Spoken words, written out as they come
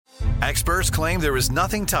Experts claim there is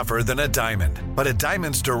nothing tougher than a diamond. But at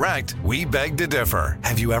Diamonds Direct, we beg to differ.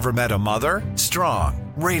 Have you ever met a mother?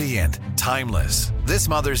 Strong, radiant, timeless. This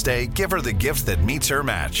Mother's Day, give her the gift that meets her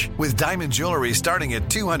match. With diamond jewelry starting at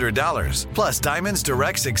 $200. Plus Diamonds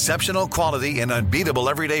Direct's exceptional quality and unbeatable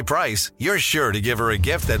everyday price, you're sure to give her a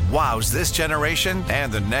gift that wows this generation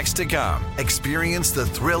and the next to come. Experience the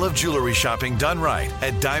thrill of jewelry shopping done right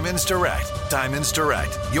at Diamonds Direct. Diamonds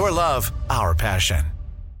Direct. Your love, our passion.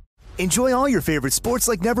 Enjoy all your favorite sports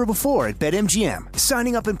like never before at BetMGM.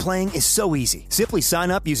 Signing up and playing is so easy. Simply sign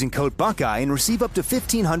up using code Buckeye and receive up to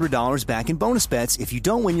 $1,500 back in bonus bets if you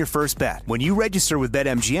don't win your first bet. When you register with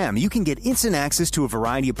BetMGM, you can get instant access to a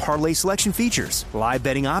variety of parlay selection features, live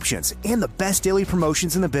betting options, and the best daily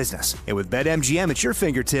promotions in the business. And with BetMGM at your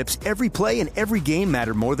fingertips, every play and every game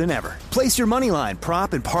matter more than ever. Place your moneyline,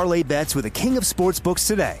 prop, and parlay bets with the king of sportsbooks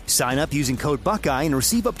today. Sign up using code Buckeye and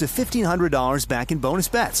receive up to $1,500 back in bonus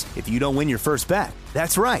bets if you don't win your first bet.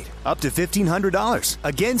 That's right, up to $1,500.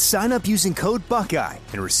 Again, sign up using code Buckeye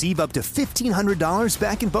and receive up to $1,500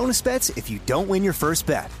 back in bonus bets if you don't win your first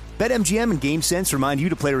bet. BetMGM and GameSense remind you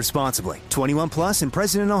to play responsibly. 21 plus and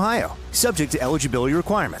present in Ohio. Subject to eligibility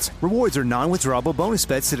requirements. Rewards are non-withdrawable bonus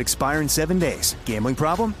bets that expire in 7 days. Gambling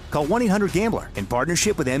problem? Call 1-800-GAMBLER in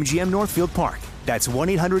partnership with MGM Northfield Park. That's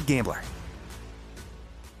 1-800-GAMBLER.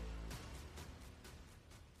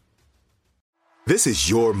 This is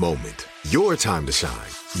your moment, your time to shine,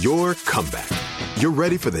 your comeback. You're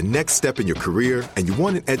ready for the next step in your career, and you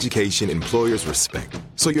want an education employers respect.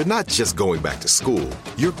 So you're not just going back to school,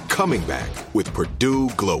 you're coming back with Purdue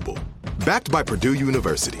Global. Backed by Purdue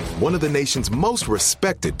University, one of the nation's most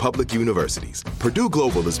respected public universities, Purdue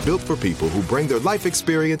Global is built for people who bring their life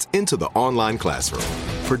experience into the online classroom.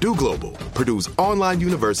 Purdue Global, Purdue's online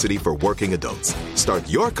university for working adults. Start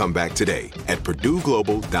your comeback today at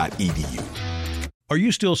purdueglobal.edu. Are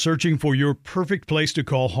you still searching for your perfect place to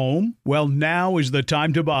call home? Well, now is the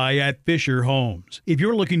time to buy at Fisher Homes. If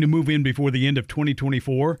you're looking to move in before the end of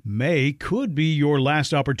 2024, May could be your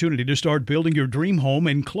last opportunity to start building your dream home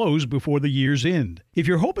and close before the year's end. If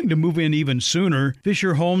you're hoping to move in even sooner,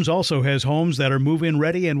 Fisher Homes also has homes that are move-in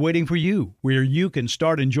ready and waiting for you, where you can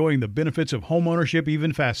start enjoying the benefits of homeownership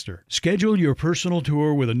even faster. Schedule your personal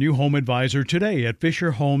tour with a new home advisor today at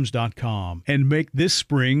FisherHomes.com and make this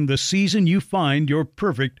spring the season you find your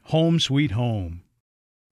perfect home sweet home.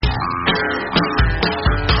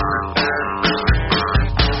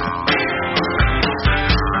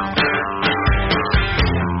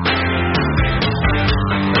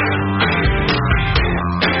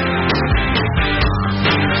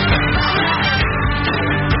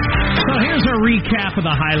 So here's a recap of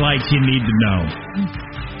the highlights you need to know.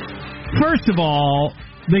 First of all,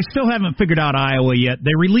 they still haven't figured out Iowa yet.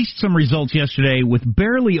 They released some results yesterday with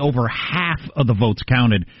barely over half of the votes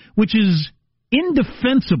counted, which is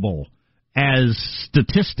indefensible as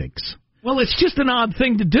statistics. Well, it's just an odd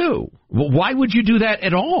thing to do. Why would you do that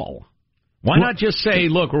at all? Why not just say,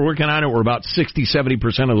 look, we're working on it, we're about 60,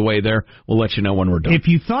 70% of the way there, we'll let you know when we're done. If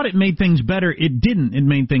you thought it made things better, it didn't. It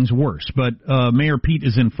made things worse. But Mayor Pete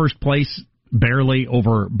is in first place, barely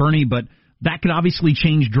over Bernie, but that could obviously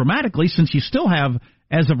change dramatically since you still have,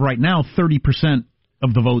 as of right now, 30%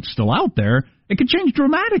 of the votes still out there. It could change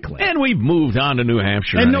dramatically. And we've moved on to New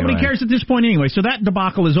Hampshire. And nobody cares at this point anyway. So that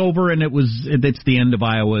debacle is over, and it's the end of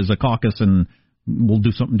Iowa as a caucus, and we'll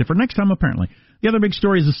do something different next time, apparently. The other big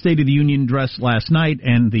story is the State of the Union address last night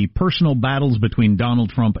and the personal battles between Donald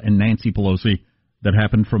Trump and Nancy Pelosi that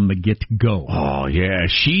happened from the get-go. Oh, yeah.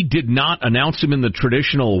 She did not announce him in the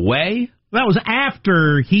traditional way? That was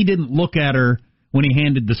after he didn't look at her when he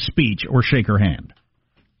handed the speech or shake her hand.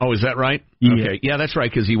 Oh, is that right? Yeah. Okay. Yeah, that's right,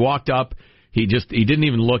 because he walked up. He didn't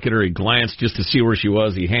even look at her. He glanced just to see where she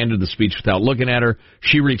was. He handed the speech without looking at her.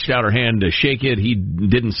 She reached out her hand to shake it. He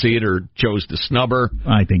didn't see it or chose to snub her.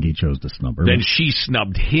 I think he chose to snub her. Then she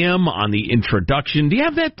snubbed him on the introduction. Do you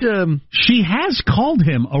have that? She has called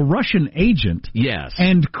him a Russian agent. Yes.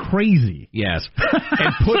 And crazy. Yes.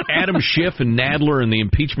 And put Adam Schiff and Nadler and the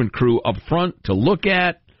impeachment crew up front to look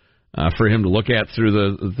at. For him to look at through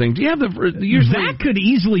the thing. Do you have that could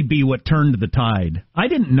easily be what turned the tide. I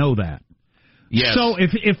didn't know that. Yes. So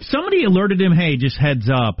if somebody alerted him, hey, just heads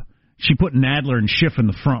up, she put Nadler and Schiff in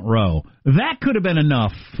the front row, that could have been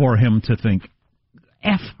enough for him to think,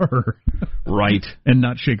 F her. Right. And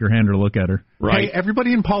not shake her hand or look at her. Right. Hey,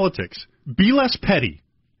 everybody in politics, be less petty.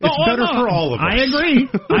 It's better for all of us. I agree.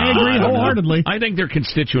 I agree wholeheartedly. I think their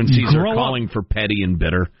constituencies are calling for petty and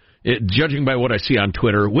bitter. Judging by what I see on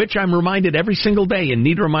Twitter, which I'm reminded every single day and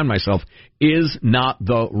need to remind myself, is not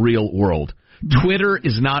the real world. Twitter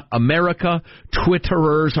is not America.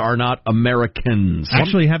 Twitterers are not Americans. I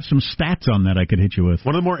actually have some stats on that I could hit you with.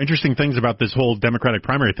 One of the more interesting things about this whole Democratic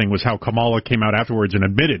primary thing was how Kamala came out afterwards and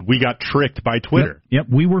admitted we got tricked by Twitter. Yep,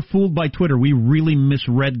 we were fooled by Twitter. We really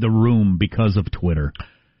misread the room because of Twitter.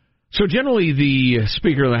 So generally, the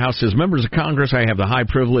Speaker of the House says, members of Congress, I have the high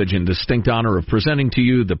privilege and distinct honor of presenting to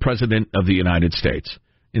you the President of the United States.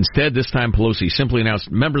 Instead, this time Pelosi simply announced,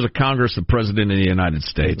 members of Congress, the President of the United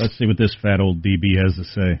States. Let's see what this fat old DB has to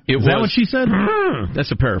say. Is that what she said?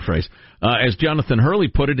 That's a paraphrase. As Jonathan Hurley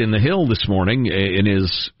put it in The Hill this morning in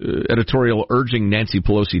his editorial urging Nancy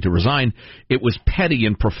Pelosi to resign, it was petty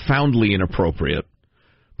and profoundly inappropriate.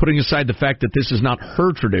 Putting aside the fact that this is not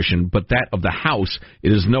her tradition, but that of the House,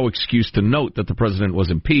 it is no excuse to note that the President was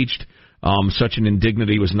impeached. Such an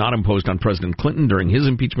indignity was not imposed on President Clinton during his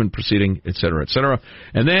impeachment proceeding, et cetera, et cetera.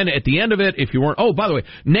 And then at the end of it, if you weren't... Oh, by the way,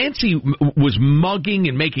 Nancy was mugging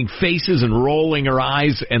and making faces and rolling her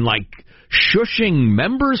eyes and, like, shushing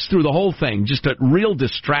members through the whole thing. Just a real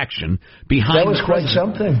distraction behind... That was quite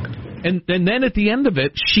something. And then at the end of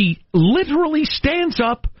it, she literally stands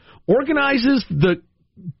up, organizes the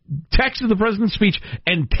text of the President's speech,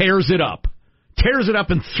 and tears it up. Tears it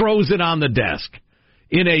up and throws it on the desk.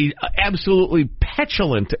 In a absolutely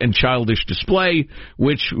petulant and childish display,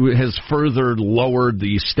 which has further lowered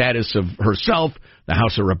the status of herself, the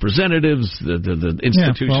House of Representatives, the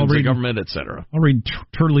institutions of government, etc. I'll read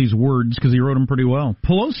Turley's words because he wrote them pretty well.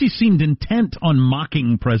 Pelosi seemed intent on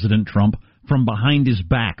mocking President Trump from behind his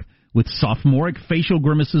back with sophomoric facial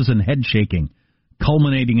grimaces and head shaking,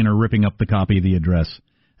 culminating in her ripping up the copy of the address.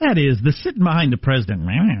 That is, the sitting behind the president.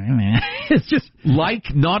 It's just like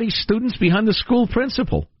naughty students behind the school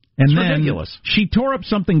principal. And it's then ridiculous. She tore up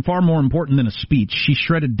something far more important than a speech. She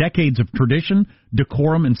shredded decades of tradition,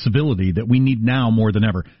 decorum, and civility that we need now more than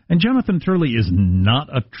ever. And Jonathan Turley is not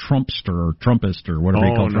a Trumpster or Trumpist or whatever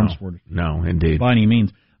you call Trump supporters. No, indeed. By any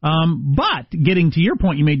means. But getting to your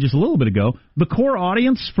point you made just a little bit ago, the core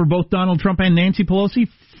audience for both Donald Trump and Nancy Pelosi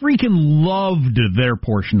freaking loved their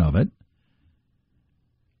portion of it.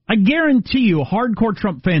 I guarantee you, hardcore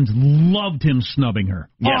Trump fans loved him snubbing her.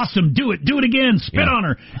 Yes. Awesome, do it again, spit on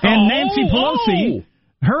her. And Nancy Pelosi,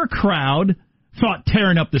 her crowd thought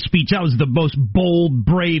tearing up the speech, that was the most bold,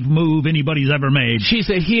 brave move anybody's ever made. She's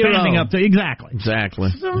a hero. Standing up to, exactly.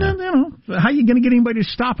 So, you know, how are you going to get anybody to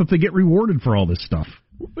stop if they get rewarded for all this stuff?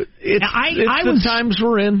 It's the times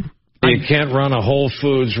we're in. You can't run a Whole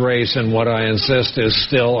Foods race in what I insist is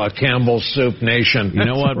still a Campbell's Soup nation. You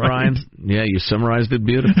know what, Brian? Yeah, you summarized it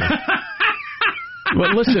beautifully.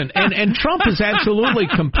 But listen, and Trump is absolutely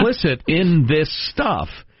complicit in this stuff,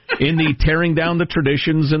 in the tearing down the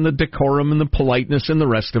traditions and the decorum and the politeness and the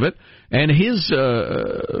rest of it. And his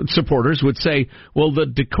supporters would say, well, the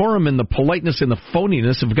decorum and the politeness and the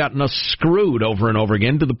phoniness have gotten us screwed over and over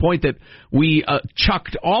again to the point that we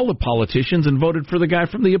chucked all the politicians and voted for the guy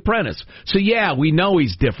from The Apprentice. So, yeah, we know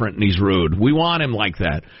he's different and he's rude. We want him like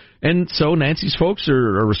that. And so Nancy's folks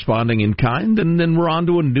are responding in kind, and then we're on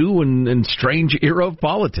to a new and strange era of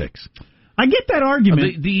politics. I get that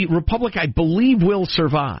argument. The Republic, I believe, will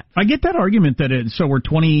survive. I get that argument that so we're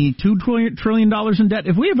 $22 trillion in debt.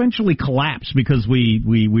 If we eventually collapse because we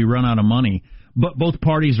run out of money, but both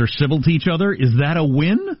parties are civil to each other, is that a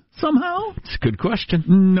win somehow? It's a good question.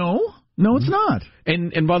 No, it's not.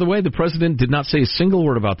 And by the way, the president did not say a single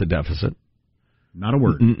word about the deficit. Not a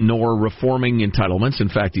word. Nor reforming entitlements. In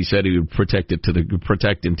fact, he said he would protect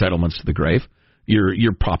entitlements to the grave.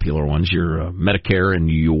 Your popular ones, your Medicare and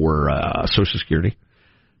your Social Security.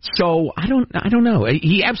 So I don't know.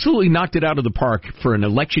 He absolutely knocked it out of the park for an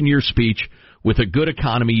election year speech with a good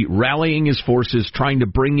economy, rallying his forces, trying to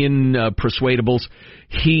bring in persuadables.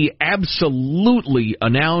 He absolutely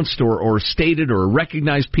announced or stated or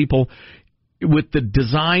recognized people with the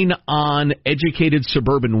design on educated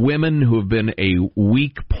suburban women who have been a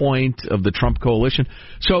weak point of the Trump coalition.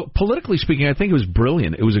 So politically speaking, I think it was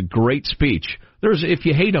brilliant. It was a great speech. If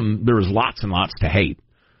you hate him, there was lots and lots to hate,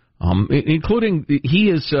 including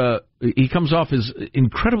he comes off as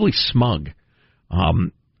incredibly smug, a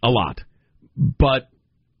lot. But,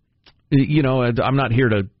 you know, I'm not here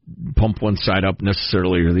to pump one side up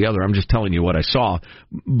necessarily or the other. I'm just telling you what I saw.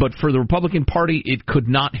 But for the Republican Party, it could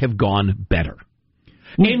not have gone better,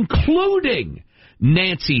 including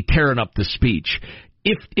Nancy tearing up the speech.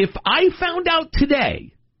 If I found out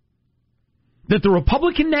today that the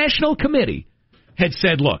Republican National Committee had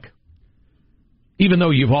said, look, even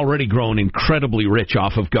though you've already grown incredibly rich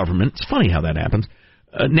off of government, it's funny how that happens,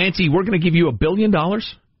 Nancy, we're going to give you $1 billion.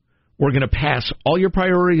 We're going to pass all your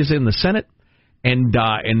priorities in the Senate, and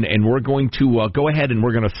we're going to go ahead and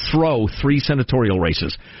we're going to throw 3 senatorial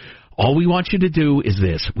races. all we want you to do is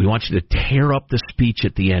this. We want you to tear up the speech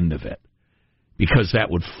at the end of it, because that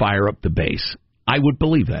would fire up the base. I would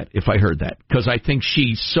believe that if I heard that, because I think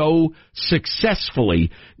she so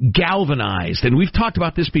successfully galvanized, and we've talked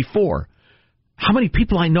about this before, how many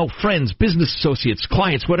people I know, friends, business associates,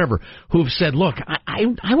 clients, whatever, who have said, look,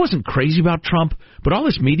 I wasn't crazy about Trump, but all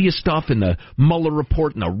this media stuff and the Mueller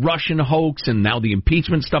report and the Russian hoax and now the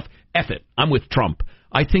impeachment stuff, F it, I'm with Trump.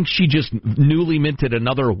 I think she just newly minted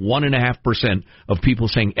another 1.5% of people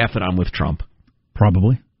saying, F it, I'm with Trump.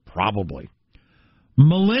 Probably.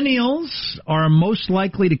 Millennials are most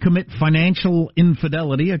likely to commit financial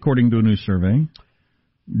infidelity, according to a new survey.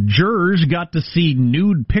 Jurors got to see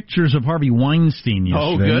nude pictures of Harvey Weinstein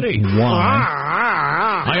yesterday. Oh, goody.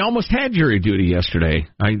 Why? I almost had jury duty yesterday.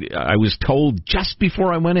 I was told just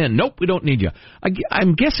before I went in, nope, we don't need you.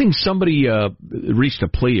 I'm guessing somebody reached a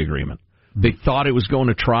plea agreement. They thought it was going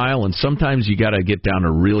to trial, and sometimes you got to get down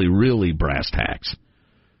to really, really brass tacks,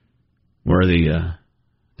 where the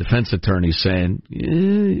defense attorney's saying,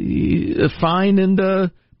 a fine and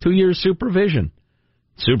 2 years supervision.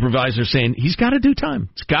 Supervisor saying, he's got to do time.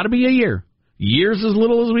 It's got to be a year. Years as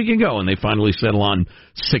little as we can go. And they finally settle on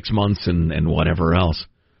 6 months and whatever else.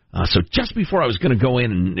 So just before I was going to go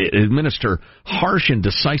in and administer harsh and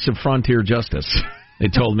decisive frontier justice, they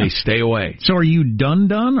told me, stay away. So are you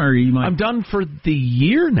done, or you might... I'm done for the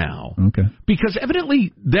year now. Okay. Because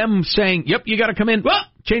evidently them saying, yep, you got to come in, well,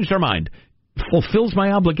 changed our mind, fulfills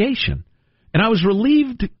my obligation. And I was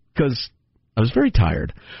relieved because I was very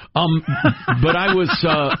tired. But I was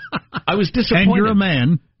disappointed. And you're a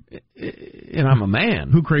man. And I'm a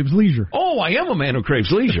man. Who craves leisure. Oh, I am a man who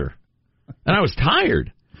craves leisure. And I was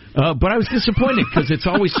tired. But I was disappointed because it's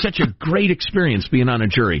always such a great experience being on a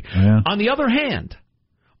jury. Yeah. On the other hand,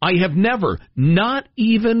 I have never, not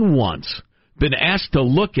even once, been asked to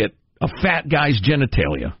look at a fat guy's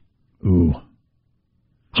genitalia. Ooh.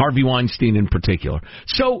 Harvey Weinstein in particular.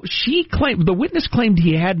 So the witness claimed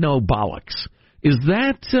he had no bollocks. Is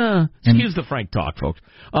that, excuse the frank talk, folks,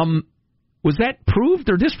 was that proved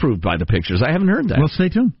or disproved by the pictures? I haven't heard that. Well, stay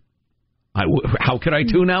tuned. How could I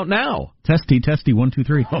tune out now? Testy, 1, 2,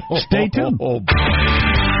 3. Stay tuned. Armstrong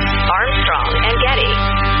and Getty.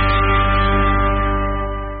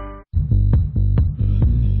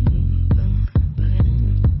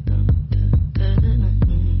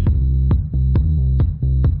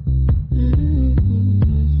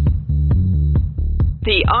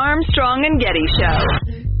 The Armstrong and Getty Show.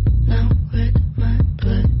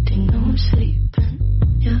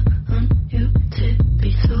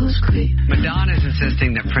 Madonna's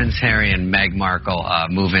insisting that Prince Harry and Meghan Markle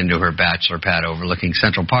move into her bachelor pad overlooking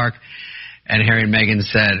Central Park. And Harry and Meghan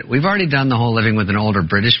said, we've already done the whole living with an older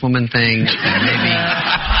British woman thing, and maybe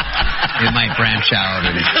we might branch out.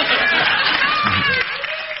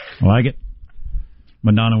 I like it.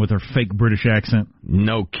 Madonna with her fake British accent.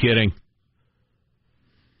 No kidding.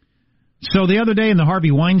 So the other day in the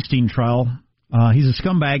Harvey Weinstein trial, he's a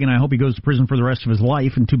scumbag, and I hope he goes to prison for the rest of his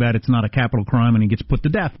life, and too bad it's not a capital crime and he gets put to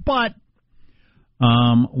death. But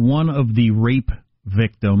one of the rape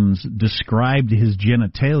victims described his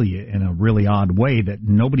genitalia in a really odd way that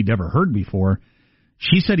nobody'd ever heard before.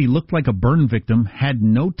 She said he looked like a burn victim, had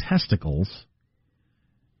no testicles,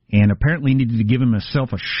 and apparently needed to give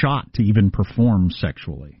himself a shot to even perform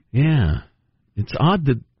sexually. Yeah. It's odd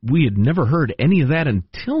that we had never heard any of that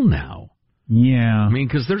until now. Yeah. I mean,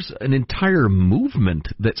 because there's an entire movement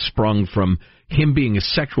that sprung from him being a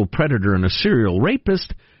sexual predator and a serial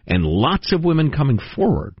rapist, and lots of women coming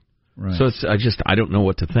forward. Right. So I don't know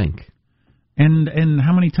what to think. And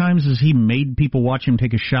how many times has he made people watch him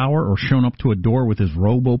take a shower or shown up to a door with his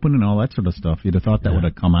robe open and all that sort of stuff? You'd have thought that would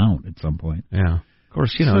have come out at some point. Yeah. Of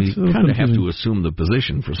course, you kind of have to assume the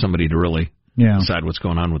position for somebody to really decide what's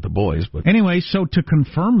going on with the boys. But anyway, so to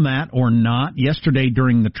confirm that or not, yesterday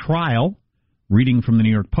during the trial, reading from the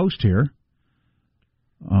New York Post here,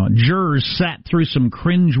 jurors sat through some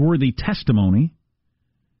cringeworthy testimony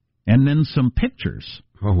and then some pictures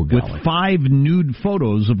with 5 nude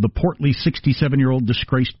photos of the portly 67-year-old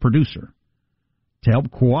disgraced producer to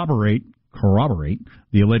help corroborate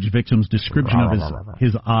the alleged victim's description of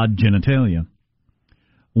his odd genitalia.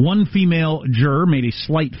 One female juror made a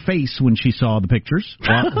slight face when she saw the pictures,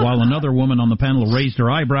 while another woman on the panel raised her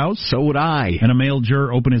eyebrows. So would I. And a male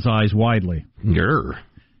juror opened his eyes widely. Grr.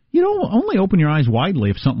 You know, only open your eyes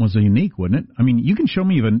widely if something was unique, wouldn't it? I mean, you can show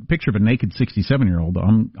me a picture of a naked 67-year-old.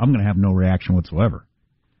 I'm going to have no reaction whatsoever,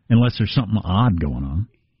 unless there's something odd going on.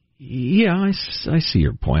 Yeah, I see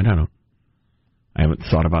your point. I haven't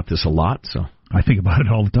thought about this a lot, so I think about it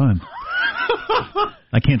all the time.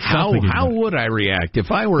 I can't stop thinking How about it. would I react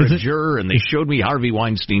if I were a juror and they showed me Harvey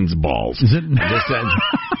Weinstein's balls? Is it,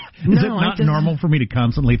 is it not normal for me to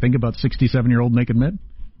constantly think about 67-year-old naked men?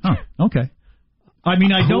 Oh, okay. I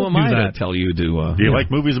mean, I don't Who am do I that. to tell you to... Do you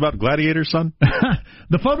like movies about gladiators, son?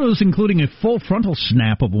 The photos, including a full frontal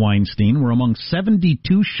snap of Weinstein, were among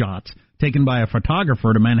 72 shots taken by a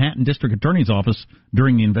photographer at a Manhattan District Attorney's office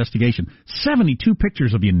during the investigation. 72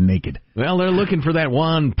 pictures of you naked. Well, they're looking for that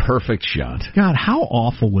one perfect shot. God, how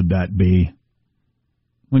awful would that be?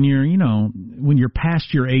 When you're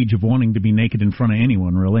past your age of wanting to be naked in front of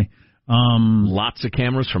anyone, really. Lots of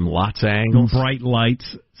cameras from lots of angles. Bright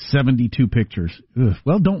lights, 72 pictures. Ugh.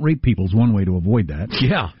 Well, don't rape people is one way to avoid that.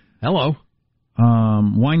 Yeah. Hello.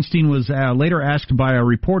 Weinstein was later asked by a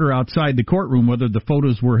reporter outside the courtroom whether the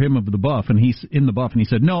photos were him of the buff, and he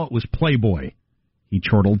said, no, it was Playboy. He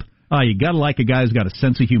chortled. You gotta like a guy who's got a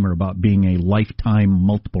sense of humor about being a lifetime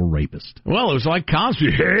multiple rapist. Well, it was like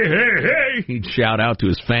Cosby. Hey, hey, hey! He'd shout out to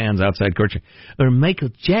his fans outside court. Or Michael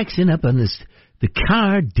Jackson up on the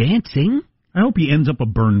car dancing. I hope he ends up a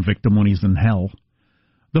burn victim when he's in hell.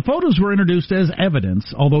 The photos were introduced as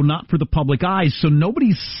evidence, although not for the public eyes, so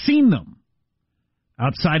nobody's seen them.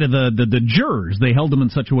 Outside of the jurors, they held them in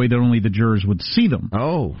such a way that only the jurors would see them.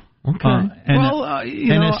 Oh, okay.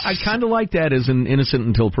 I kind of like that as an innocent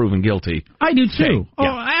until proven guilty. I do too.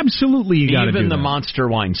 Yeah. Oh, absolutely, you got to do that. Even the monster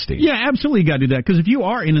Weinstein. Yeah, absolutely, you got to do that. Because if you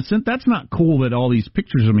are innocent, that's not cool that all these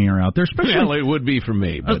pictures of me are out there. Especially, well, it would be for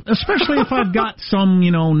me, but especially if I've got some,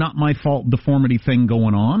 not my fault deformity thing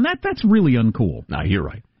going on. That's really uncool. No, you're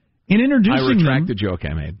right. In introducing I retract the joke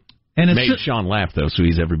I made. And made Sean laugh though, so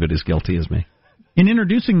he's every bit as guilty as me. In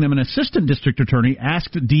introducing them, an assistant district attorney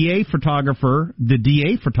asked the DA photographer,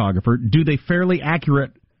 do they fairly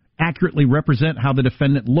accurately represent how the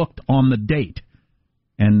defendant looked on the date?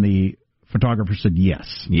 And the photographer said yes.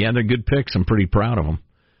 Yeah, they're good pics. I'm pretty proud of them.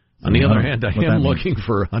 On the other hand, I am looking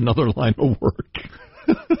for another line of work.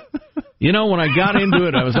 When I got into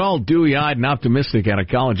it, I was all dewy-eyed and optimistic out of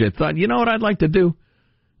college. I thought, you know what I'd like to do?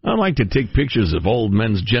 I'd like to take pictures of old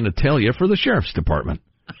men's genitalia for the sheriff's department.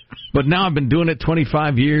 But now I've been doing it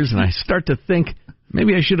 25 years, and I start to think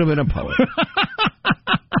maybe I should have been a poet.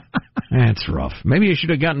 That's rough. Maybe I should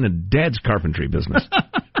have gotten into Dad's carpentry business.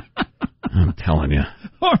 I'm telling you.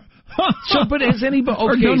 But has anybody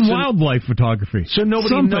or done wildlife photography? So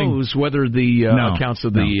nobody knows whether the accounts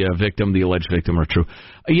of the victim, the alleged victim, are true.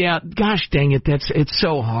 Yeah, gosh dang it, it's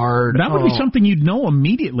so hard. That would be something you'd know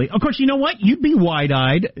immediately. Of course, you know what? You'd be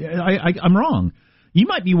wide-eyed. I'm wrong. You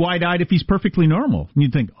might be wide-eyed if he's perfectly normal. And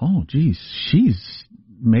you'd think, oh, geez, she's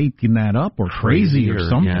making that up or crazy or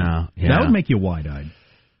something. Yeah. That would make you wide-eyed.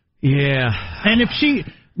 Yeah. And if she...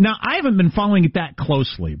 Now, I haven't been following it that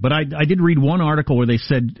closely, but I did read one article where they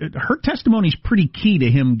said her testimony's pretty key to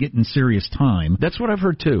him getting serious time. That's what I've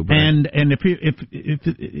heard, too. But and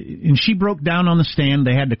if she broke down on the stand,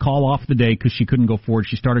 they had to call off the day because she couldn't go forward.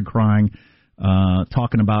 She started crying,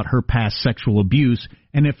 talking about her past sexual abuse.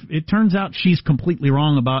 And if it turns out she's completely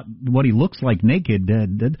wrong about what he looks like naked,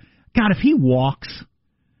 God, if he walks...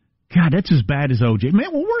 God, that's as bad as O.J.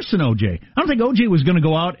 Man, well, worse than O.J. I don't think O.J. was going to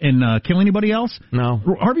go out and kill anybody else. No.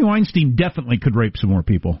 Harvey Weinstein definitely could rape some more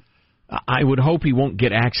people. I would hope he won't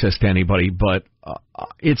get access to anybody, but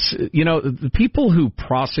it's, the people who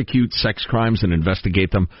prosecute sex crimes and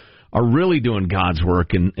investigate them are really doing God's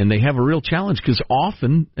work, and they have a real challenge because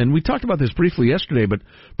often, and we talked about this briefly yesterday, but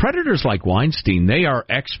predators like Weinstein, they are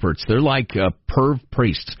experts. They're like perv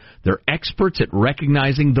priests. They're experts at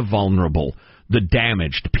recognizing the vulnerable, the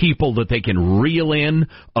damaged, people that they can reel in,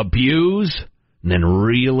 abuse, and then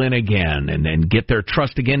reel in again, and then get their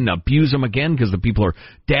trust again and abuse them again because the people are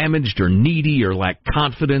damaged or needy or lack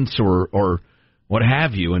confidence or what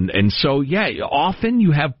have you. And so, yeah, often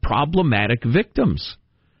you have problematic victims.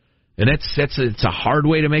 And it's a hard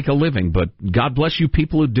way to make a living, but God bless you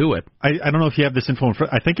people who do it. I don't know if you have this info in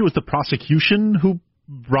front. I think it was the prosecution who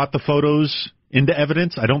brought the photos into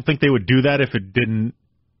evidence. I don't think they would do that if it didn't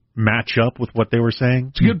match up with what they were saying.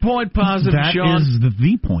 It's a good point, positive, Sean. That is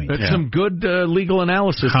the point. That's some good legal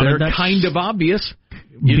analysis there. Kind of obvious.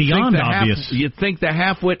 Beyond obvious. You'd think the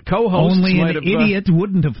half-wit co-host only an idiot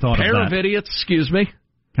wouldn't have thought of that. Pair of idiots, excuse me.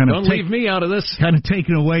 Don't leave me out of this. Kind of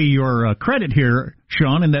taking away your credit here,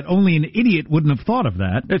 Sean, and that only an idiot wouldn't have thought of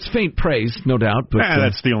that. It's faint praise, no doubt. But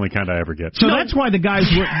that's the only kind I ever get. So that's why the guys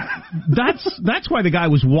were. That's why the guy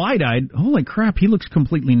was wide-eyed. Holy crap, he looks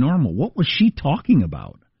completely normal. What was she talking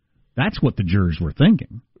about? That's what the jurors were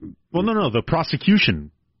thinking. Well, no, the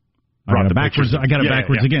prosecution brought the backwards. I got it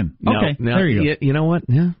backwards again. Okay, there you go. You know what?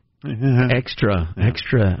 Yeah. Extra.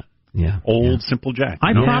 Yeah. Old Simple Jack.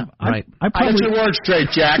 Right. I probably, get your word straight,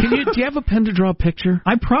 Jack. Do you have a pen to draw a picture?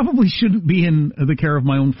 I probably shouldn't be in the care of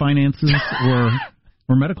my own finances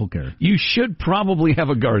or medical care. You should probably have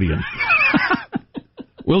a guardian.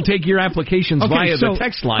 We'll take your applications via the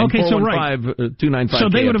text line, 415-295. So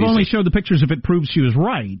they would have only showed the pictures if it proves she was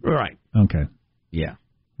right. Right. Okay. Yeah.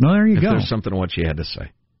 Well, there you go. There's something to what she had to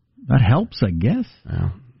say. That helps, I guess.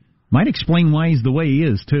 Well, might explain why he's the way he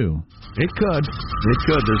is, too. It could.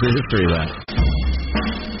 There's a history of that.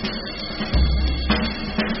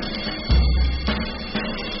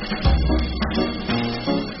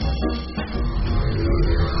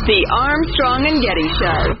 The Armstrong and Getty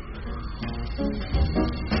Show.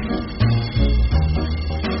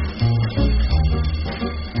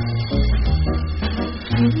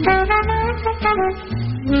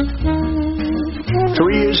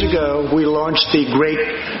 Three years ago, we launched the Great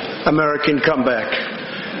American Comeback.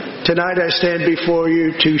 Tonight, I stand before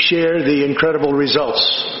you to share the incredible results.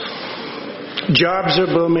 Jobs are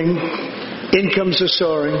booming, incomes are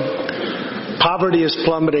soaring, poverty is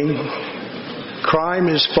plummeting, crime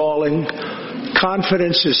is falling,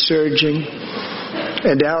 confidence is surging,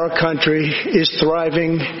 and our country is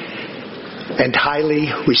thriving and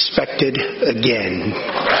highly respected again.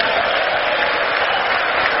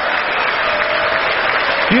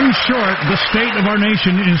 In short, the state of our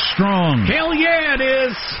nation is strong. Hell yeah, it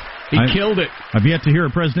is. He killed it. I've yet to hear a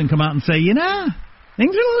president come out and say, things are a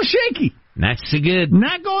little shaky. Not so good.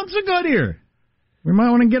 Not going so good here. We might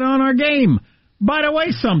want to get on our game. By the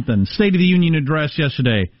way, State of the Union address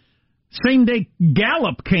yesterday. Same day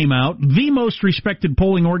Gallup came out, the most respected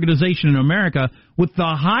polling organization in America, with the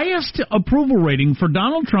highest approval rating for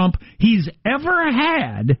Donald Trump he's ever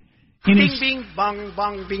had in his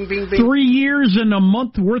 3 years and a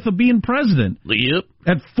month worth of being president. Yep.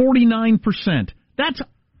 At 49%. That's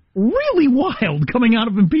really wild coming out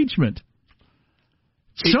of impeachment.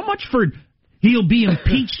 So much for he'll be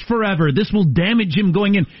impeached forever. This will damage him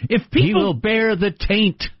going in. He will bear the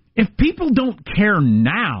taint. If people don't care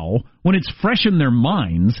now, when it's fresh in their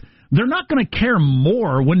minds, they're not going to care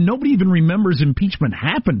more when nobody even remembers impeachment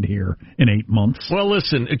happened here in 8 months. Well,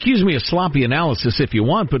 listen, accuse me of sloppy analysis if you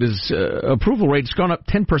want, but his approval rate's gone up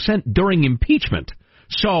 10% during impeachment.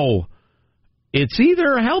 So it's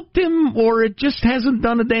either helped him or it just hasn't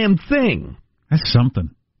done a damn thing. That's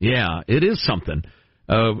something. Yeah, it is something.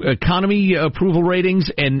 Economy approval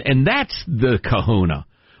ratings, and that's the kahuna.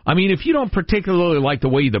 I mean, if you don't particularly like the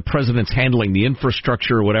way the president's handling the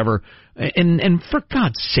infrastructure or whatever, and for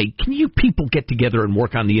God's sake, can you people get together and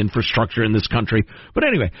work on the infrastructure in this country? But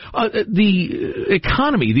anyway, the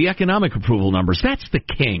economy, the economic approval numbers, that's the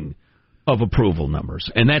king of approval numbers,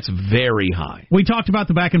 and that's very high. We talked about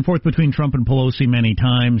the back and forth between Trump and Pelosi many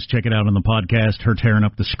times. Check it out on the podcast, her tearing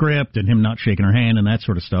up the script and him not shaking her hand and that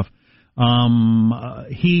sort of stuff.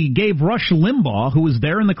 He gave Rush Limbaugh, who was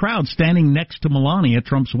there in the crowd standing next to Melania,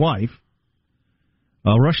 Trump's wife.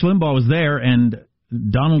 Rush Limbaugh was there, and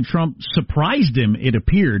Donald Trump surprised him, it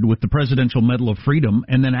appeared, with the Presidential Medal of Freedom,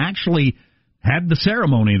 and then actually had the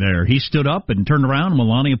ceremony there. He stood up and turned around.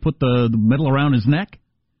 Melania put the medal around his neck.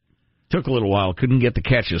 Took a little while. Couldn't get the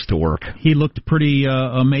catches to work. He looked pretty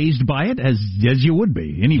amazed by it, as you would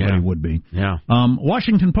be. Anybody would be. Yeah.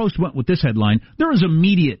 Washington Post went with this headline. There is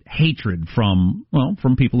immediate hatred from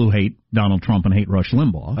people who hate Donald Trump and hate Rush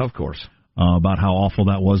Limbaugh. Of course. About how awful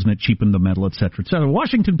that was and it cheapened the medal, et cetera, et cetera.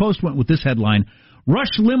 Washington Post went with this headline.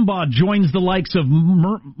 Rush Limbaugh joins the likes of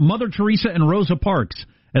Mother Teresa and Rosa Parks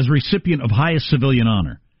as recipient of highest civilian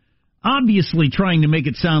honor. Obviously trying to make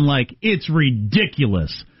it sound like it's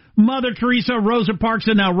ridiculous. Mother Teresa, Rosa Parks,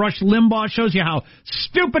 and now Rush Limbaugh shows you how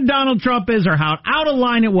stupid Donald Trump is or how out of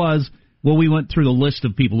line it was. Well, we went through the list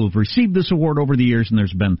of people who've received this award over the years, and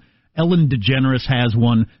there's been Ellen DeGeneres has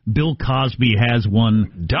one, Bill Cosby has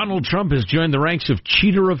one. Donald Trump has joined the ranks of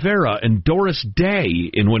Cheetah Rivera and Doris Day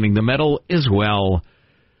in winning the medal as well.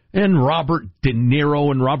 And Robert De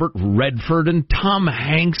Niro and Robert Redford and Tom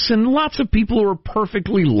Hanks and lots of people who are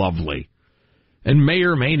perfectly lovely. And may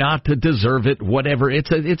or may not deserve it, whatever. It's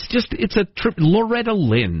a trip. Loretta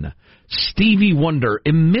Lynn, Stevie Wonder,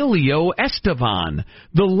 Emilio Estefan,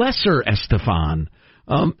 the lesser Estefan.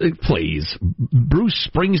 Please, Bruce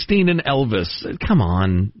Springsteen and Elvis. Come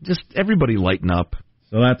on, just everybody lighten up.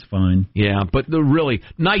 So that's fine. Yeah, but the really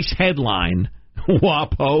nice headline,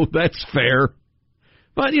 WAPO, that's fair.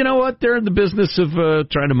 But you know what? They're in the business of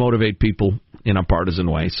trying to motivate people in a partisan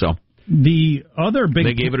way, so. They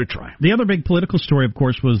gave it a try. The other big political story, of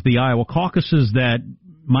course, was the Iowa caucuses that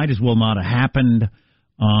might as well not have happened.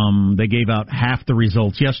 They gave out half the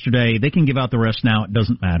results yesterday. They can give out the rest now. It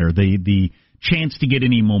doesn't matter. The chance to get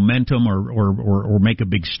any momentum or make a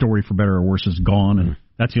big story for better or worse is gone, and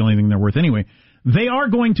that's the only thing they're worth anyway. They are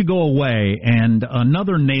going to go away, and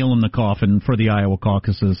another nail in the coffin for the Iowa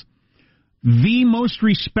caucuses. The most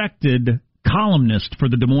respected columnist for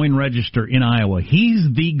the Des Moines Register in Iowa. He's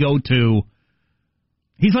the go-to.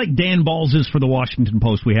 He's like Dan Balls is for the Washington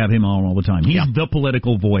Post. We have him on all the time. He's the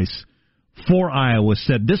political voice for Iowa.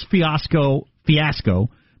 Said this fiasco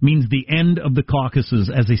means the end of the caucuses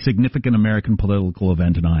as a significant American political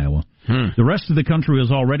event in Iowa. The rest of the country is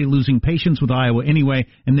already losing patience with Iowa anyway,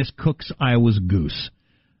 and this cooks Iowa's goose.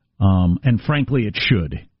 And frankly, it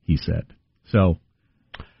should, he said. So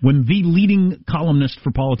when the leading columnist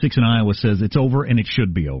for politics in Iowa says it's over and it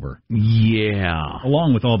should be over. Yeah.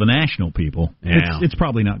 Along with all the national people. Yeah. It's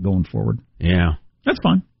probably not going forward. Yeah. That's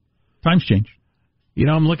fine. Times change. You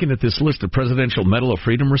know, I'm looking at this list of Presidential Medal of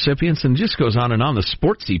Freedom recipients, and it just goes on and on. The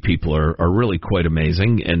sportsy people are really quite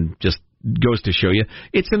amazing, and just goes to show you.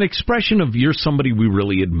 It's an expression of you're somebody we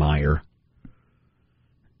really admire.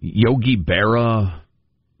 Yogi Berra,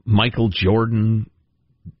 Michael Jordan,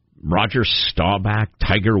 Roger Staubach,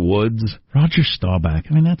 Tiger Woods. Roger Staubach,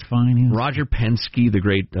 I mean, that's fine. Yeah. Roger Penske, the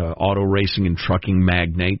great auto racing and trucking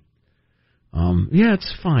magnate. Yeah,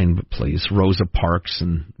 it's fine, but please. Rosa Parks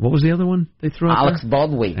and what was the other one they threw out Alex there?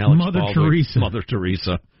 Baldwin. Mother Teresa. Mother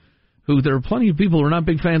Teresa. Who there are plenty of people who are not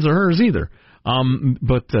big fans of hers either.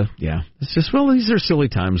 Yeah, it's just, well, these are silly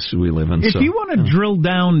times we live in. If you want to drill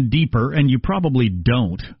down deeper, and you probably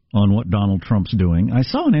don't, on what Donald Trump's doing, I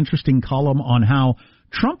saw an interesting column on how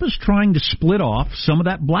Trump is trying to split off some of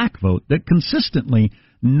that black vote that consistently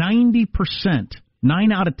 90%,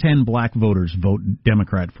 9 out of 10 black voters vote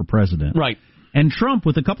Democrat for president. Right. And Trump,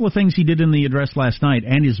 with a couple of things he did in the address last night,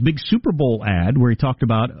 and his big Super Bowl ad where he talked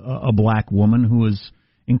about a black woman who was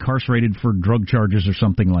incarcerated for drug charges or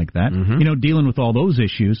something like that, dealing with all those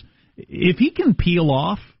issues, if he can peel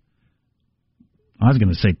off, I was going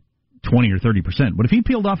to say 20 or 30%, but if he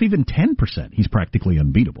peeled off even 10%, he's practically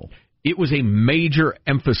unbeatable. It was a major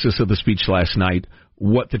emphasis of the speech last night,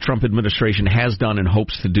 what the Trump administration has done and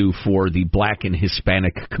hopes to do for the black and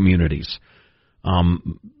Hispanic communities.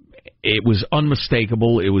 It was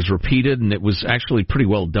unmistakable, it was repeated, and it was actually pretty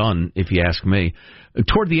well done, if you ask me.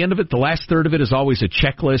 Toward the end of it, the last third of it is always a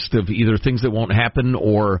checklist of either things that won't happen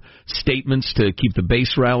or statements to keep the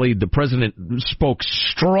base rallied. The president spoke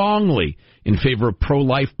strongly in favor of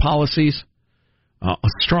pro-life policies.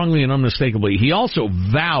 Strongly and unmistakably. He also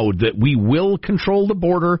vowed that we will control the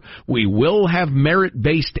border, we will have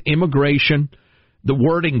merit-based immigration, the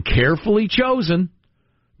wording carefully chosen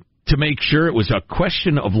to make sure it was a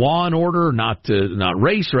question of law and order, not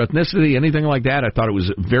race or ethnicity, anything like that. I thought it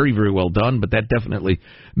was very, very well done, but that definitely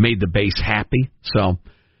made the base happy. So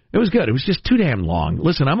it was good. It was just too damn long.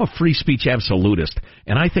 Listen, I'm a free speech absolutist,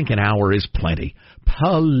 and I think an hour is plenty.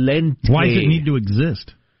 Plenty. Why does it need to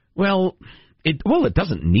exist? Well, it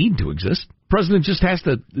doesn't need to exist. The president just has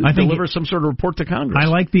to deliver some sort of report to Congress. I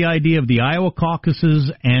like the idea of the Iowa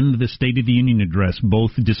caucuses and the State of the Union address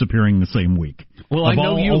both disappearing the same week. Well, I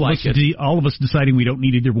know you like it. All of us deciding we don't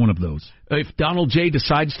need either one of those. If Donald J.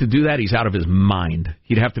 decides to do that, he's out of his mind.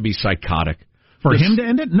 He'd have to be psychotic. For him to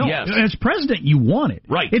end it? No. Yes. As president, you want it.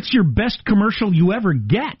 Right. It's your best commercial you ever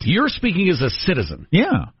get. You're speaking as a citizen.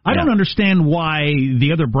 Yeah. I don't understand why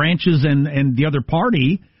the other branches and the other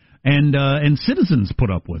party and citizens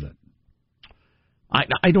put up with it.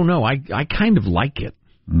 I don't know. I kind of like it.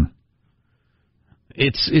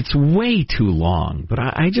 It's way too long, but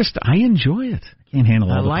I enjoy it. I can't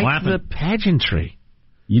handle all I the like clapping. the pageantry.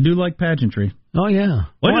 You do like pageantry. Oh, yeah.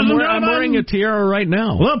 Well, I'm wearing a tiara right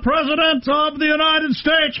now. The President of the United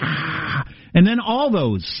States. And then all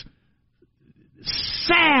those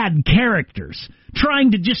sad characters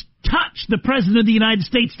trying to just touch the President of the United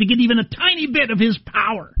States to get even a tiny bit of his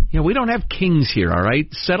power. Yeah, we don't have kings here, all right?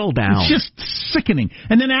 Settle down. It's just sickening.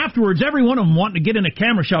 And then afterwards, every one of them wanting to get in a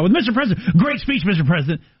camera shot with Mr. President. Great speech, Mr.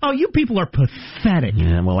 President. Oh, you people are pathetic.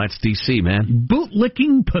 Yeah, well, that's D.C., man.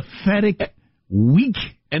 Boot-licking, pathetic, weak.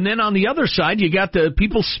 And then on the other side, you got the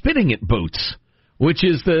people spitting at Boots, which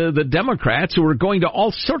is the Democrats who are going to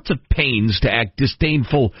all sorts of pains to act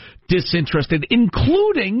disdainful, disinterested,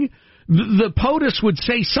 including the POTUS would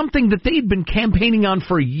say something that they'd been campaigning on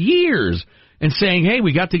for years and saying, hey,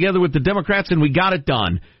 we got together with the Democrats and we got it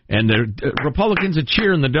done. And the Republicans would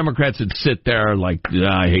cheer and the Democrats would sit there like,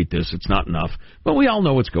 I hate this, it's not enough. But we all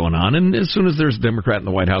know what's going on. And as soon as there's a Democrat in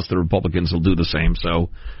the White House, the Republicans will do the same.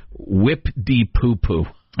 So whip-de-poo-poo.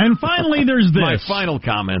 And finally, there's this. My final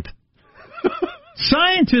comment.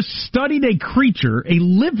 Scientists studied a creature, a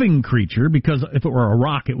living creature, because if it were a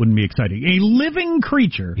rock, it wouldn't be exciting. A living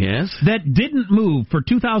creature that didn't move for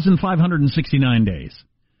 2,569 days.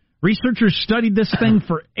 Researchers studied this thing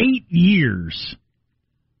for 8 years,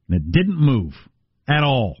 and it didn't move at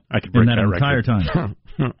all in that entire time.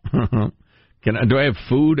 Do I have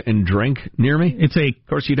food and drink near me? Of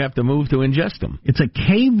course, you'd have to move to ingest them. It's a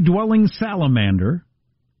cave-dwelling salamander.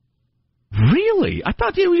 Really? I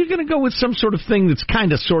thought you were going to go with some sort of thing that's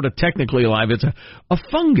kind of, sort of, technically alive. It's a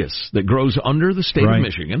fungus that grows under the state of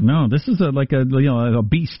Michigan. No, this is a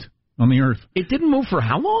beast on the earth. It didn't move for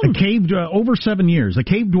how long? Over 7 years. A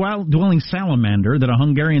cave-dwelling salamander that a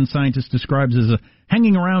Hungarian scientist describes as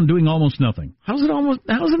hanging around doing almost nothing. How is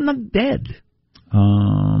it not dead?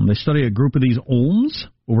 They studied a group of these olms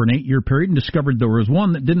over an 8-year period and discovered there was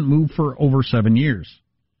one that didn't move for over 7 years.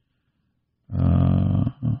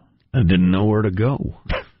 I didn't know where to go.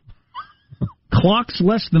 Clocks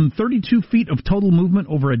less than 32 feet of total movement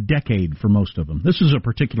over a decade for most of them. This is a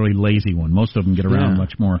particularly lazy one. Most of them get around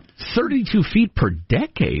much more. 32 feet per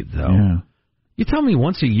decade, though. Yeah. You tell me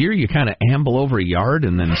once a year you kind of amble over a yard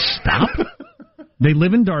and then stop? They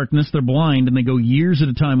live in darkness, they're blind, and they go years at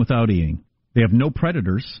a time without eating. They have no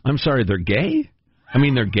predators. I'm sorry, they're gay? I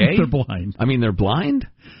mean, they're gay? They're blind. I mean, they're blind?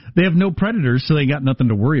 They have no predators, so they got nothing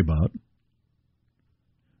to worry about.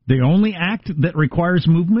 The only act that requires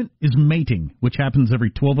movement is mating, which happens every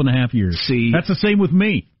 12 and a half years. See, that's the same with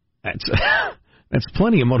me. That's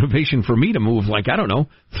plenty of motivation for me to move,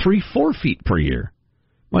 3-4 feet per year.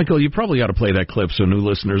 Michael, you probably ought to play that clip so new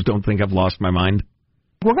listeners don't think I've lost my mind.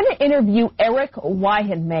 We're going to interview Eric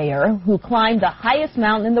Weihenmayer, who climbed the highest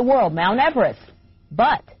mountain in the world, Mount Everest.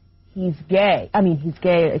 But he's gay.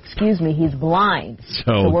 He's blind.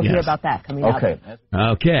 So we'll hear about that coming up.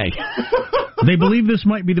 Okay. They believe this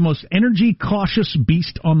might be the most energy-cautious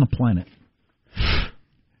beast on the planet.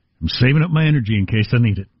 I'm saving up my energy in case I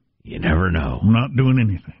need it. You never know. I'm not doing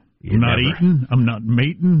anything. I'm not eating. I'm not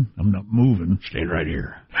mating. I'm not moving. Staying right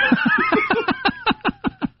here.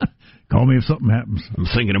 Call me if something happens. I'm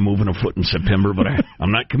thinking of moving a foot in September, but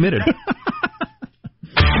I'm not committed.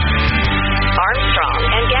 Armstrong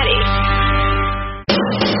and Getty.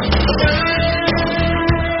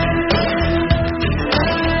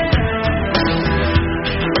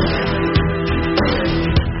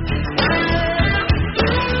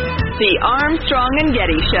 The Armstrong and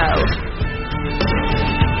Getty Show.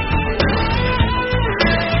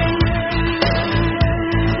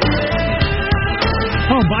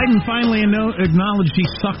 Oh, Biden finally acknowledged he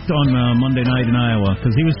sucked on Monday night in Iowa,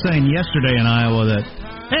 because he was saying yesterday in Iowa that,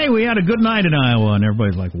 hey, we had a good night in Iowa, and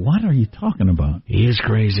everybody's like, what are you talking about? He is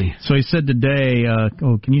crazy. So he said today,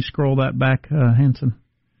 can you scroll that back, Hanson?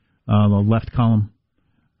 The left column.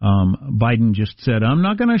 Biden just said, I'm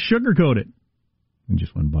not going to sugarcoat it. We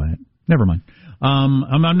just went by it. Never mind.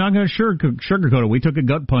 I'm not going to sugarcoat it. We took a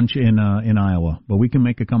gut punch in Iowa, but we can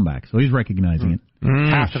make a comeback. So he's recognizing it.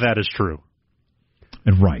 Half of that is true.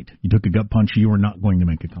 Right. You took a gut punch. You were not going to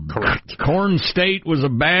make a comeback. Correct. Corn State was a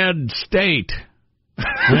bad state.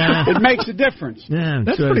 Yeah. It makes a difference. Yeah,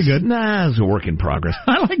 that's pretty good. Nah, it's a work in progress.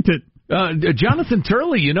 I liked it. Jonathan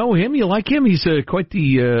Turley, you know him? You like him? He's quite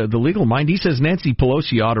the legal mind. He says Nancy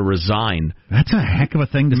Pelosi ought to resign. That's a heck of a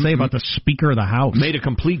thing to say about the Speaker of the House. Made a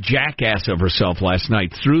complete jackass of herself last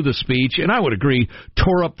night through the speech, and I would agree,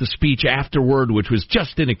 tore up the speech afterward, which was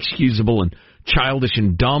just inexcusable and childish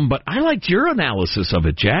and dumb. But I liked your analysis of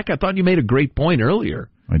it, Jack. I thought you made a great point earlier.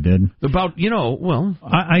 I did. About,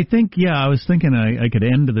 I think, I was thinking I could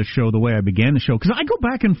end the show the way I began the show, because I go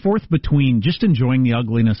back and forth between just enjoying the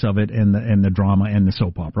ugliness of it and the drama and the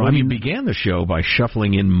soap opera. Well, you began the show by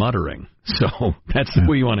shuffling in muttering, so that's the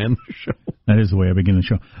way you want to end the show. That is the way I begin the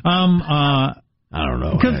show. I don't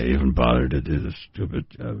know why I even bothered to do this stupid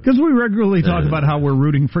job. Because we regularly talk about how we're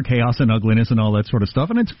rooting for chaos and ugliness and all that sort of stuff,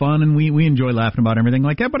 and it's fun, and we enjoy laughing about everything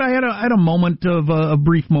like that. But I had a moment of a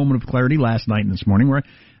brief moment of clarity last night and this morning where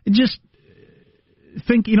I just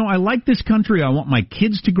think, I like this country. I want my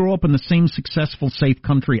kids to grow up in the same successful, safe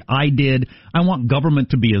country I did. I want government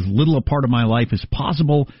to be as little a part of my life as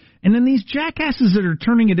possible. And then these jackasses that are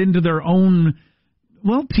turning it into their own,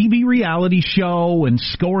 TV reality show and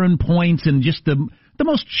scoring points and just the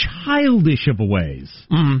most childish of ways.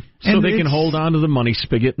 Mm-hmm. So they can hold on to the money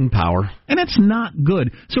spigot and power. And it's not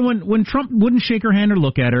good. So when Trump wouldn't shake her hand or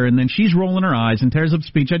look at her, and then she's rolling her eyes and tears up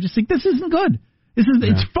speech, I just think this isn't good.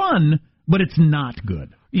 It's fun, but it's not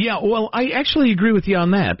good. Yeah, well, I actually agree with you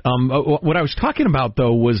on that. What I was talking about,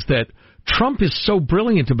 though, was that Trump is so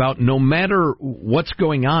brilliant about no matter what's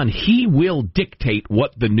going on, he will dictate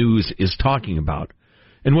what the news is talking about.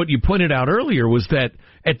 And what you pointed out earlier was that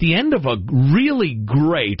at the end of a really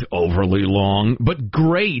great, overly long, but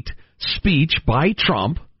great speech by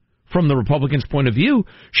Trump, from the Republicans' point of view,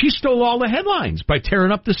 she stole all the headlines by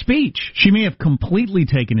tearing up the speech. She may have completely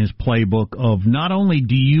taken his playbook of not only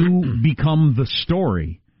do you become the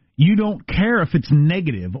story, you don't care if it's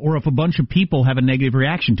negative or if a bunch of people have a negative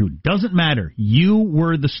reaction to it. Doesn't matter. You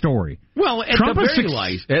were the story. Well, at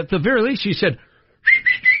the very least, she said,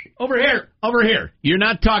 over here. You're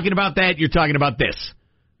not talking about that, you're talking about this.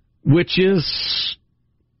 Which is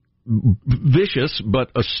vicious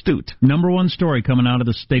but astute. Number one story coming out of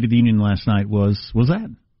the State of the Union last night was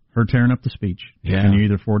that. Her tearing up the speech. Yeah. And you're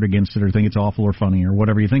either for it or against it or think it's awful or funny or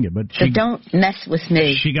whatever you think it. But don't mess with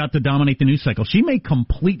me. She got to dominate the news cycle. She may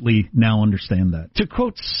completely now understand that. To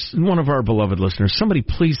quote one of our beloved listeners, somebody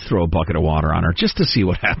please throw a bucket of water on her just to see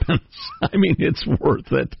what happens. I mean, it's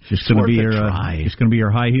worth it. She's going to be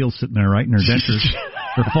her high heels sitting there, right, in her dentures.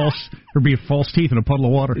 Her false teeth in a puddle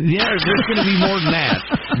of water. Yeah, there's going to be more than that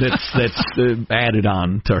that's added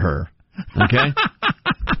on to her. Okay?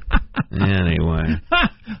 Anyway.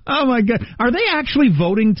 Oh, my God. Are they actually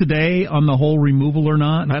voting today on the whole removal or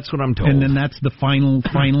not? That's what I'm told. And then that's the final?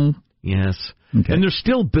 Yes. Okay. And they're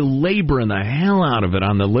still belaboring the hell out of it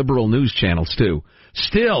on the liberal news channels, too.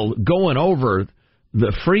 Still going over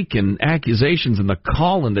the freaking accusations and the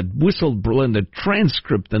call and the whistle and the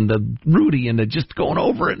transcript and the Rudy and the just going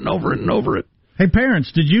over it and over it and over it. Hey,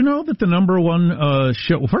 parents, did you know that the number one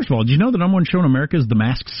show... Well, first of all, did you know the number one show in America is The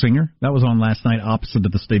Masked Singer? That was on last night opposite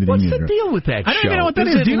of the State of the Union. What's the deal with that show? I don't even know what that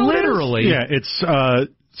is. Do you know literally? Yeah, it's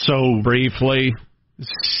so... Briefly.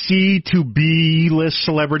 C to B list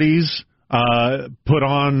celebrities put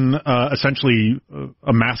on essentially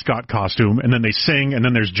a mascot costume, and then they sing, and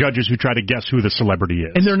then there's judges who try to guess who the celebrity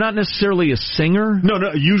is. And they're not necessarily a singer? No,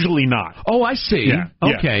 usually not. Oh, I see. Yeah,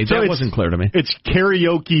 okay, so that wasn't clear to me. It's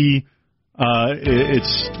karaoke...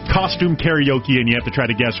 it's costume karaoke, and you have to try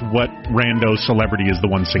to guess what rando celebrity is the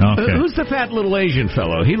one singing. Okay. Who's the fat little Asian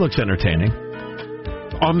fellow? He looks entertaining.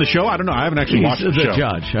 On the show? I don't know. I haven't actually watched the show. He's the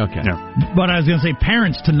judge. Okay. Yeah. But I was going to say,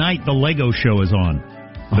 parents, tonight the Lego show is on.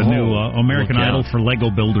 The new American Idol for Lego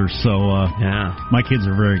builders. So my kids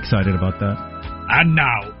are very excited about that. And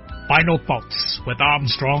now, final thoughts with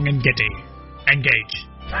Armstrong and Getty. Engage.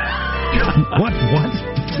 What?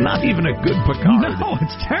 It's not even a good Picard. No,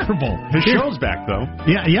 it's terrible. His show's back, though.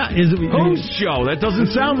 Yeah. Whose show? That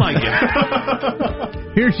doesn't sound like it.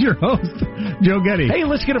 Here's your host, Joe Getty. Hey,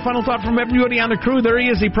 let's get a final thought from everybody on the crew. There he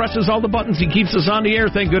is. He presses all the buttons. He keeps us on the air.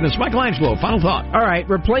 Thank goodness. Michelangelo, final thought. All right.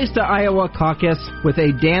 Replace the Iowa caucus with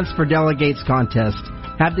a Dance for Delegates contest.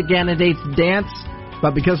 Have the candidates dance,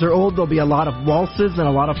 but because they're old, there'll be a lot of waltzes and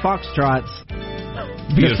a lot of foxtrots.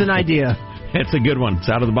 Just an idea. That's a good one. It's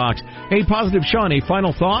out of the box. Hey, Positive Sean, a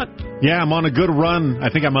final thought? Yeah, I'm on a good run. I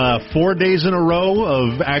think I'm 4 days in a row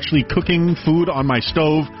of actually cooking food on my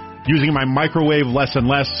stove, using my microwave less and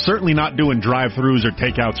less, certainly not doing drive-thrus or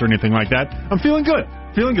takeouts or anything like that. I'm feeling good.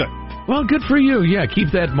 Well, good for you. Yeah,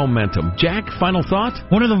 keep that momentum. Jack, final thought?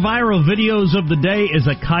 One of the viral videos of the day is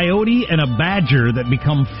a coyote and a badger that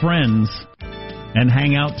become friends and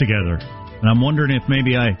hang out together. And I'm wondering if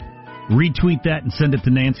maybe I retweet that and send it to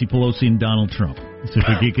Nancy Pelosi and Donald Trump. So if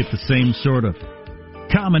we could get the same sort of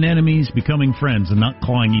common enemies becoming friends and not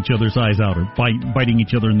clawing each other's eyes out or biting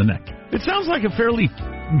each other in the neck. It sounds like a fairly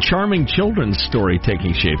charming children's story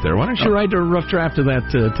taking shape there. Why don't you write a rough draft of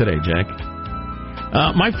that today, Jack?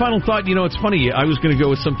 My final thought, it's funny. I was going to go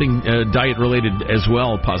with something diet-related as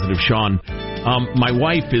well, Positive Sean. My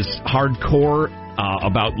wife is hardcore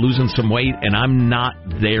about losing some weight, and I'm not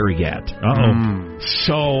there yet.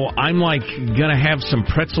 So I'm gonna have some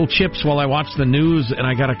pretzel chips while I watch the news, and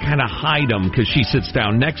I gotta kind of hide them because she sits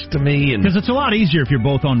down next to me. Because it's a lot easier if you're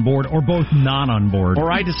both on board or both not on board.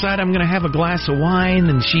 Or I decide I'm gonna have a glass of wine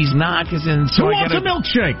and she's not, so who wants a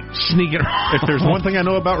milkshake? Sneak it. If there's one thing I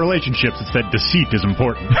know about relationships, it's that deceit is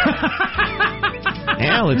important.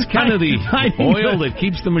 Hell, it's kind of the oil that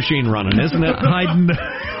keeps the machine running, isn't it?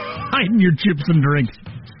 Hiding your chips and drinks.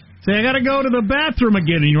 Say, I got to go to the bathroom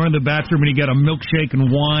again. And you're in the bathroom and you got a milkshake and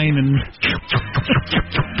wine and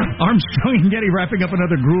Armstrong and Getty wrapping up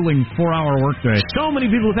another grueling 4-hour workday. So many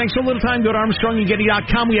people. Thanks so little time. Go to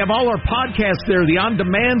ArmstrongandGetty.com. We have all our podcasts there, the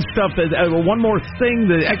on-demand stuff. One more thing,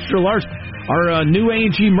 the extra large, our new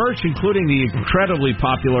A&G merch, including the incredibly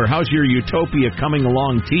popular How's Your Utopia Coming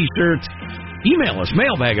Along t-shirts. Email us,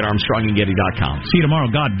 mailbag@ArmstrongandGetty.com. See you tomorrow.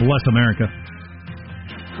 God bless America.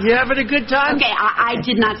 You having a good time? Okay, I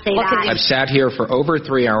did not say that. I've sat here for over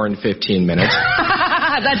 3 hours and 15 minutes.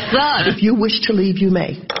 That sucks. If you wish to leave, you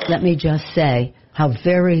may. Let me just say how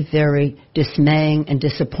very, very dismaying and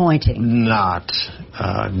disappointing. Not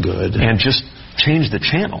good. And just change the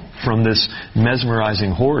channel from this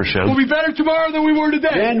mesmerizing horror show. We'll be better tomorrow than we were today.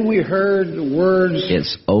 Then we heard the words,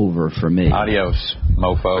 it's over for me. Adios,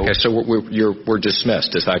 mofo. Okay, so we're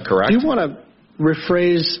dismissed. Is that correct? Do you want to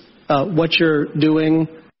rephrase what you're doing?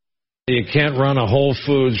 You can't run a Whole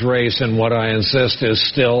Foods race, and what I insist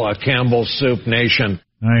is still a Campbell Soup nation.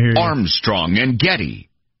 I hear you. Armstrong and Getty.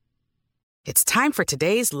 It's time for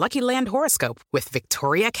today's Lucky Land horoscope with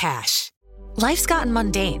Victoria Cash. Life's gotten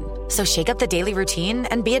mundane, so shake up the daily routine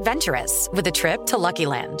and be adventurous with a trip to Lucky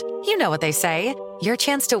Land. You know what they say, your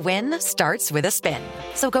chance to win starts with a spin.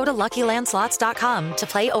 So go to LuckyLandSlots.com to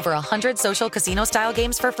play over 100 social casino-style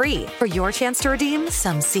games for free for your chance to redeem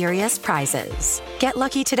some serious prizes. Get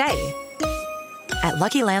lucky today at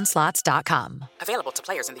LuckyLandSlots.com. Available to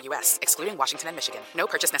players in the U.S., excluding Washington and Michigan. No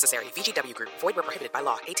purchase necessary. VGW Group. Void where prohibited by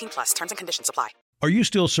law. 18+. Terms and conditions apply. Are you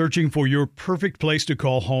still searching for your perfect place to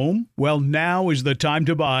call home? Well, now is the time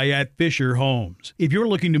to buy at Fisher Homes. If you're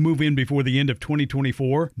looking to move in before the end of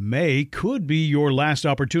 2024, May could be your last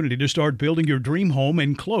opportunity to start building your dream home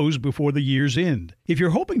and close before the year's end. If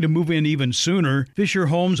you're hoping to move in even sooner, Fisher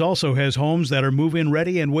Homes also has homes that are move-in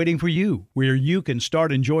ready and waiting for you, where you can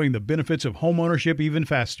start enjoying the benefits of homeownership even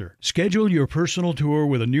faster. Schedule your personal tour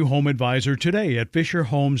with a new home advisor today at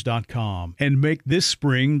FisherHomes.com and make this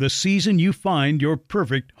spring the season you find your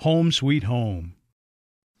perfect home sweet home.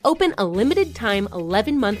 Open a limited-time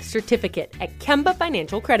 11-month certificate at Kemba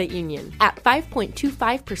Financial Credit Union. At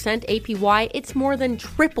 5.25% APY, it's more than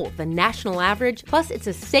triple the national average, plus it's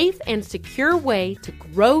a safe and secure way to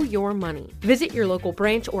grow your money. Visit your local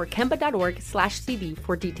branch or kemba.org/CD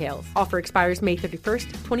for details. Offer expires May 31st,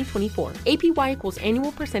 2024. APY equals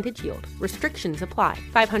annual percentage yield. Restrictions apply.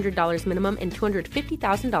 $500 minimum and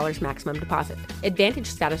 $250,000 maximum deposit. Advantage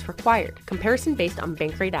status required. Comparison based on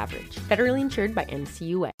bank rate average. Federally insured by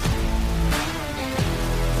NCUA.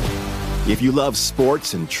 If you love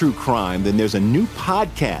sports and true crime, then there's a new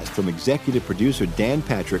podcast from executive producer Dan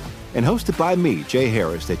Patrick and hosted by me, Jay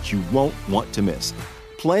Harris, that you won't want to miss.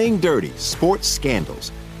 Playing Dirty: Sports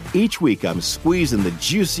Scandals. Each week, I'm squeezing the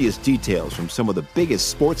juiciest details from some of the biggest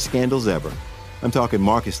sports scandals ever. I'm talking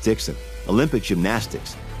Marcus Dixon, Olympic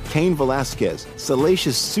gymnastics, Cain Velasquez,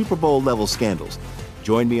 salacious Super Bowl-level scandals.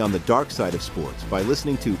 Join me on the dark side of sports by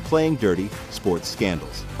listening to Playing Dirty: Sports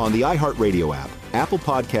Scandals on the iHeartRadio app, Apple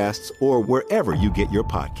Podcasts, or wherever you get your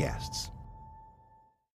podcasts.